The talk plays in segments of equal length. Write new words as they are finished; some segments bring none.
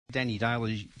Danny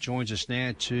Daly joins us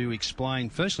now to explain,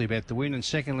 firstly, about the win and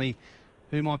secondly,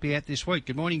 who might be out this week.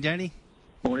 Good morning, Danny.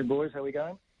 Morning, boys. How we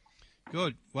going?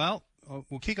 Good. Well,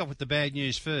 we'll kick off with the bad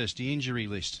news first, the injury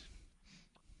list.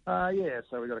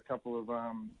 So we got a couple of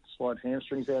slight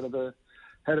hamstrings out of the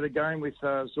game with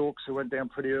Zorks, who went down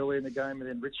pretty early in the game, and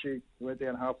then Richie, who went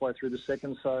down halfway through the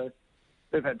second. So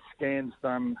they've had scans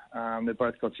done. They've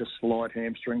both got just slight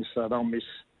hamstrings, so they'll miss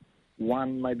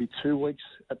 1, maybe 2 weeks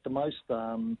at the most.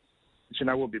 But,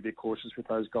 we'll be a bit cautious with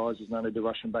those guys. There's no need to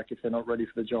rush them back if they're not ready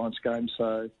for the Giants game.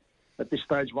 So at this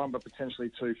stage, 1, but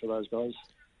potentially 2 for those guys.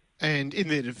 And in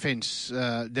their defence,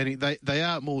 Danny, they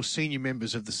are more senior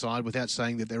members of the side without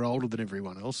saying that they're older than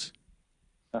everyone else.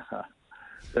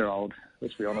 They're old,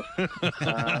 let's be honest.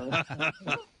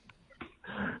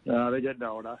 They're getting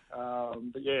older.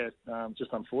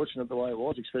 Just unfortunate the way it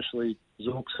was, especially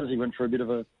Zorks, as he went for a bit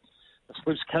of a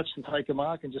slips catch to take a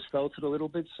mark and just felt it a little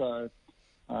bit. So,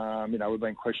 we've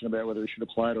been questioning about whether he should have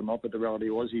played or not, but the reality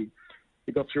was he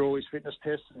got through all his fitness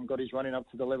tests and got his running up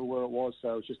to the level where it was,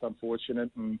 so it was just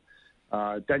unfortunate. And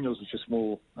Daniels was just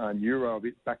more neuro, a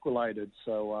bit back-related.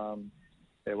 So,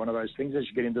 one of those things as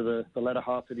you get into the latter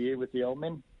half of the year with the old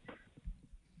men.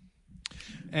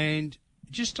 And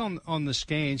just on the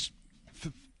scans,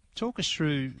 talk us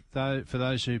through, though, for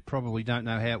those who probably don't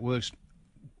know how it works,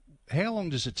 how long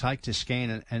does it take to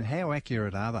scan and how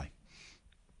accurate are they?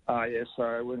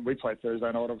 So when we play Thursday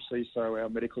night, obviously, so our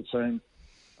medical team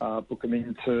book them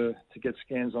in to get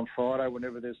scans on Friday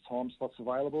whenever there's time slots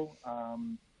available.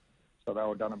 So they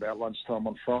were done about lunchtime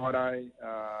on Friday.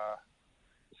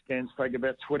 Scans take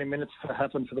about 20 minutes to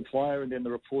happen for the player, and then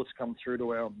the reports come through to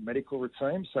our medical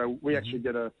team. So we actually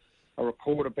get a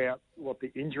report about what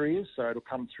the injury is. So it'll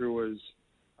come through as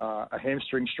a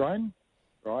hamstring strain,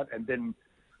 right? And then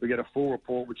we get a full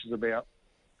report, which is about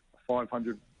a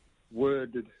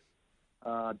 500-worded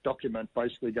document,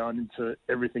 basically going into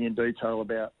everything in detail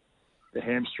about the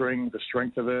hamstring, the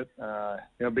strength of it,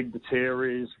 how big the tear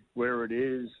is, where it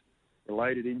is,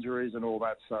 related injuries and all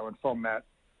that. So, and from that,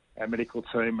 our medical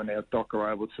team and our doc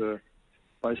are able to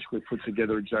basically put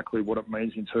together exactly what it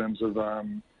means in terms of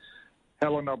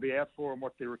how long they'll be out for and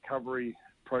what their recovery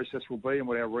process will be and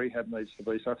what our rehab needs to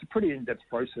be. So it's a pretty in-depth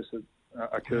process that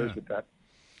occurs with that.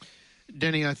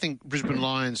 Danny, I think Brisbane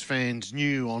Lions fans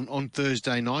knew on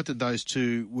Thursday night that those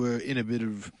two were in a bit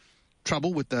of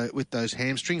trouble with those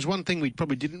hamstrings. One thing we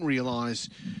probably didn't realise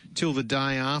till the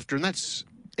day after, and that's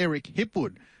Eric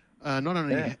Hipwood. Not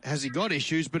only has he got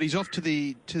issues, but he's off to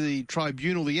the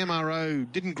tribunal. The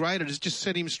MRO didn't grade it; it's just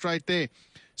set him straight there.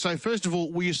 So, first of all,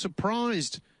 were you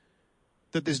surprised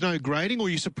that there's no grading, or were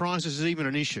you surprised this is even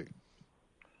an issue?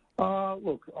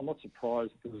 Look, I'm not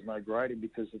surprised there was no grading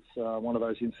because it's one of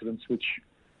those incidents which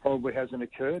probably hasn't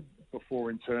occurred before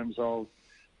in terms of,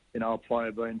 a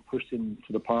player being pushed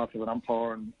into the path of an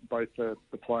umpire and both the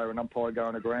player and umpire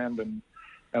going aground and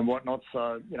whatnot.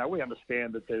 So, we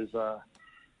understand that this is a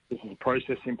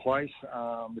process in place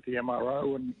with the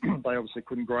MRO, and they obviously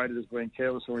couldn't grade it as being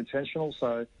careless or intentional.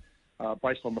 So,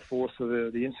 based on the force of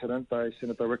the incident, they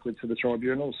sent it directly to the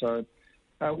tribunal. So,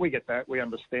 we get that. We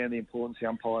understand the importance the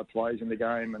umpire plays in the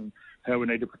game and how we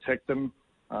need to protect them.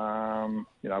 We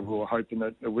were hoping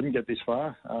that it wouldn't get this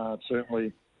far. It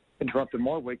certainly interrupted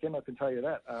my weekend, I can tell you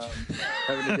that.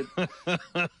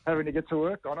 Having to get to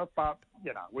work on it. But,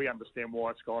 we understand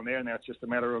why it's gone there. Now it's just a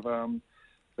matter of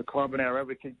the club and our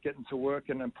advocate getting to work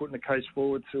and putting the case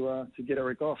forward to get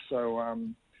Eric off. So,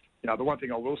 the one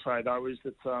thing I will say, though, is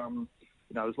that,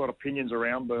 there's a lot of opinions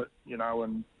around, but,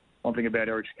 and one thing about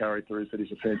Eric's character is that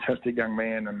he's a fantastic young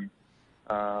man and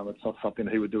it's not something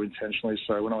he would do intentionally.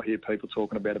 So when I hear people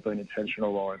talking about it being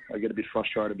intentional, I get a bit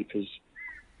frustrated because,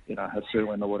 that's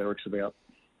certainly not what Eric's about.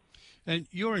 And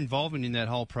your involvement in that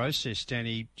whole process,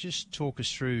 Danny, just talk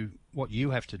us through what you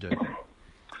have to do.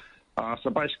 So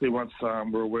basically once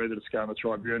we're aware that it's going to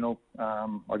tribunal,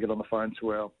 I get on the phone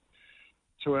to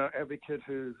our advocate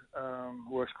who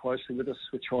works closely with us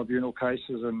with tribunal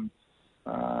cases, and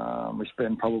we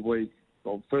spend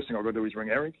first thing I've got to do is ring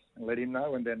Eric and let him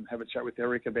know, and then have a chat with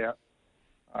Eric about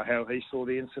how he saw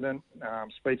the incident,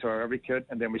 speak to our advocate,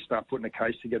 and then we start putting a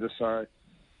case together. So,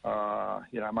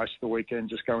 most of the weekend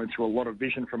just going through a lot of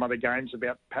vision from other games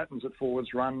about patterns that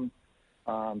forwards run,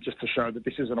 just to show that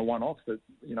this isn't a one-off, that,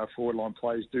 forward line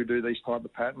players do these type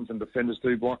of patterns and defenders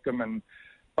do block them, and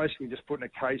basically just putting a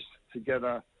case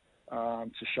together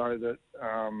to show that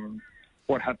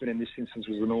what happened in this instance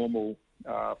was a normal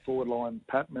forward line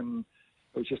pattern, and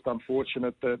it was just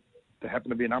unfortunate that there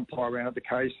happened to be an umpire around at the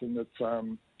case, and that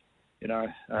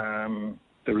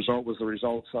the result was the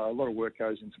result. So a lot of work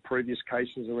goes into previous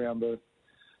cases around the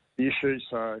the issue.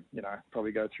 So,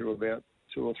 probably go through about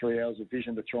 2 or 3 hours of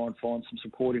vision to try and find some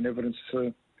supporting evidence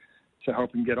to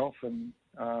help him get off, and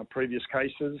previous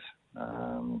cases,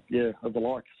 of the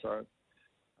like. So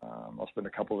I'll spend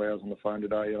a couple of hours on the phone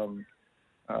today on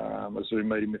a Zoom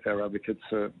meeting with our advocates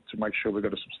to make sure we've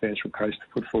got a substantial case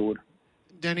to put forward.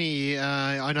 Danny,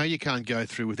 I know you can't go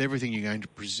through with everything you're going to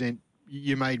present.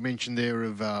 You made mention there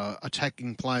of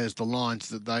attacking players, the lines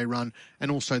that they run, and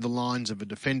also the lines of a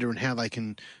defender and how they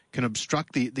can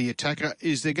obstruct the attacker.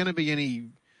 Is there going to be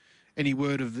any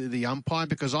word of the umpire?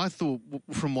 Because I thought,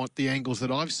 from what the angles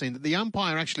that I've seen, that the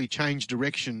umpire actually changed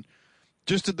direction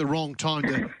just at the wrong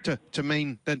time to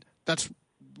mean that that's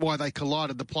why they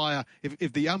collided. The player,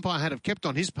 if the umpire had have kept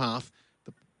on his path,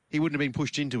 he wouldn't have been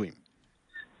pushed into him.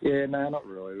 Yeah, no, not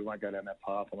really. We won't go down that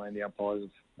path. I mean, the umpires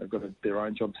have got their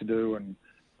own job to do, and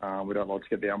we don't like to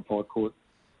get the umpire caught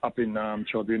up in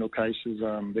tribunal cases.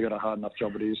 They've got a hard enough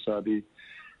job it is, so it'd be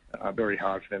very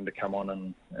hard for them to come on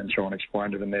and try and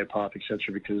explain it in their path,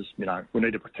 etc., because, we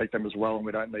need to protect them as well, and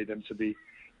we don't need them to be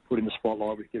put in the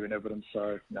spotlight with giving evidence.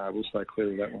 So, no, we'll stay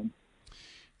clear of that one.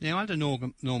 Now, under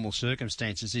normal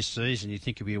circumstances this season, you'd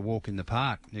think it'd be a walk in the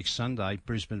park next Sunday,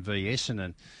 Brisbane v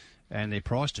Essendon, and they're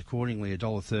priced accordingly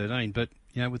 $1.13. But,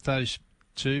 with those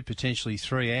 2, potentially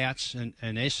 3 outs, and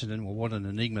Essendon, well, what an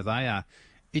enigma they are,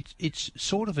 it's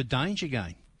sort of a danger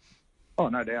game. Oh,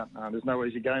 no doubt. There's no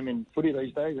easy game in footy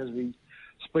these days, as we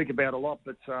speak about a lot.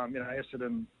 But,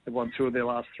 Essendon have won 2 of their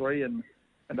last 3, and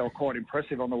they were quite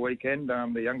impressive on the weekend.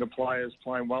 The younger players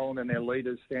playing well, and then their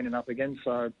leaders standing up again.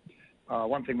 So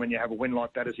one thing when you have a win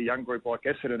like that as a young group like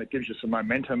Essendon, it gives you some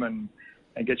momentum and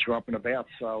gets you up and about.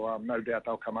 So no doubt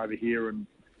they'll come over here and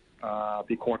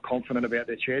be quite confident about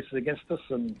their chances against us.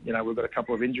 And, we've got a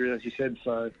couple of injuries, as you said.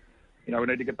 So, we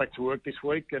need to get back to work this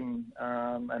week and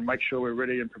make sure we're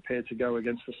ready and prepared to go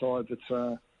against the side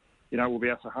that, will be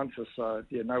able to hunt us. So,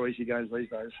 no easy games these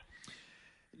days.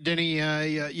 Denny,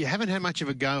 you haven't had much of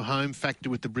a go-home factor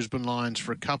with the Brisbane Lions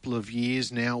for a couple of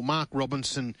years now. Mark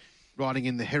Robinson writing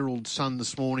in the Herald Sun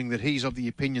this morning that he's of the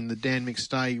opinion that Dan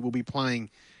McStay will be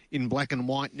playing in black and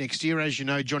white next year. As you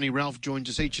know, Johnny Ralph joins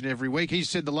us each and every week. He's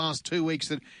said the last 2 weeks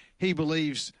that he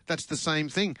believes that's the same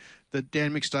thing, that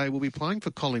Dan McStay will be playing for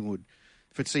Collingwood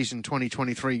for season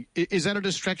 2023. Is that a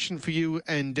distraction for you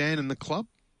and Dan and the club?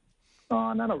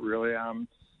 Oh, no, not really.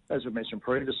 As we mentioned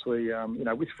previously,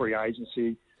 with free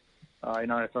agency in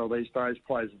AFL these days,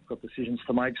 players have got decisions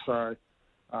to make. So,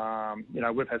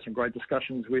 we've had some great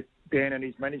discussions with Dan and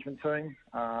his management team.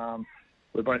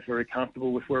 We're both very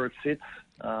comfortable with where it sits.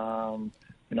 Dan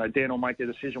will make a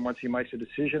decision once he makes a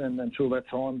decision, and until that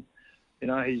time,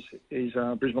 he's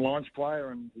a Brisbane Lions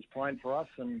player and he's playing for us,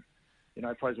 and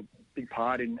plays a big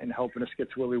part in helping us get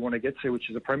to where we want to get to, which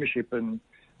is a premiership. And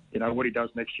what he does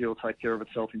next year will take care of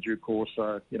itself in due course.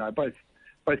 So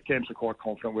both camps are quite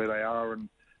confident where they are, and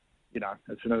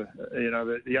it's the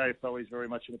AFL is very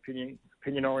much an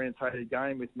opinion orientated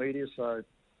game with media, so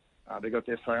they've got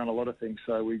their say on a lot of things.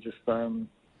 So we just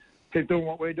keep doing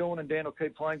what we're doing, and Dan will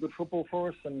keep playing good football for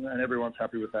us, and everyone's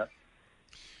happy with that.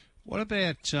 What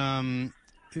about,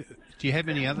 do you have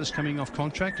any others coming off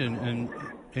contract and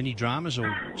any dramas,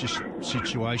 or just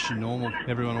situation normal,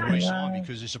 everyone will re-sign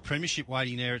because there's a premiership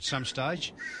waiting there at some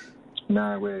stage?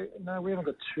 No, we haven't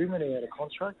got too many out of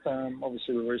contract.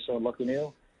 Obviously, we re-signed Lachie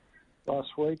Neale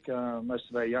last week. Most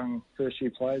of our young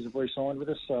first-year players have re-signed with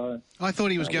us. So I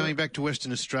thought he was going back to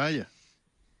Western Australia.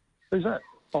 Who's that?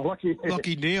 Oh,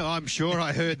 Lachie Neale. I'm sure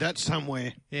I heard that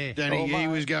somewhere. Yeah. Danny, he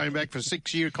was going back for a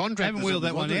 6-year contract. Haven't wheeled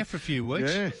that one out for a few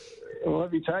weeks. Yeah. Well,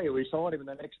 let me tell you, we signed him, and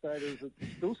the next day there was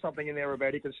still something in there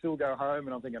about he could still go home,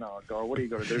 and I'm thinking, oh, God, what are you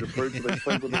got to do to prove to these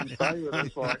people that he stay with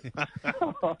us?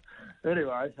 Like,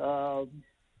 anyway,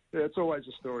 it's always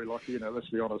a story, Lachie, let's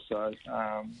be honest. So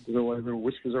there's always little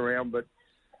whispers around, but,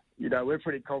 we're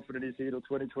pretty confident he's here till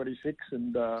 2026,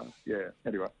 and,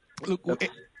 anyway, look,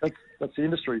 that's the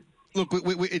industry. Look,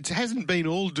 it hasn't been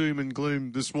all doom and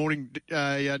gloom this morning.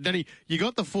 Danny, you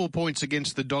got the 4 points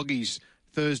against the Doggies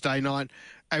Thursday night.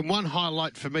 And one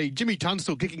highlight for me, Jimmy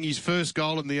Tunstall kicking his first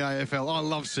goal in the AFL. I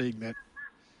love seeing that.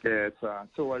 Yeah,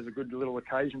 it's always a good little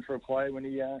occasion for a player when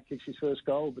he kicks his first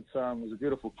goal. But it was a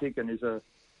beautiful kick, and he's going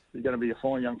to be a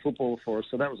fine young footballer for us.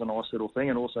 So that was a nice little thing.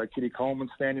 And also Kitty Coleman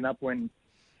standing up when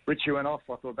Richie went off.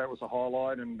 I thought that was a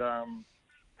highlight. And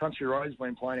Country Road's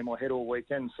been playing in my head all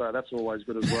weekend, so that's always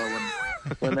good as well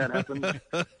when that happens.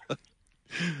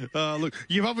 Look,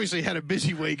 you've obviously had a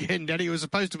busy weekend, Danny. It was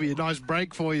supposed to be a nice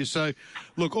break for you. So,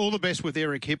 look, all the best with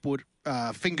Eric Hipwood.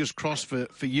 Fingers crossed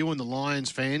for you and the Lions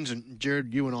fans. And,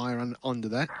 Jared, you and I are onto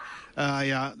that,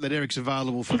 that Eric's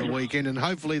available for the weekend. And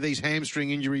hopefully these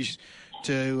hamstring injuries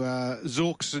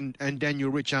Zorks and Daniel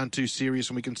Rich aren't too serious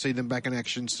and we can see them back in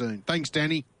action soon. Thanks,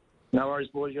 Danny. No worries,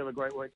 boys. You have a great week.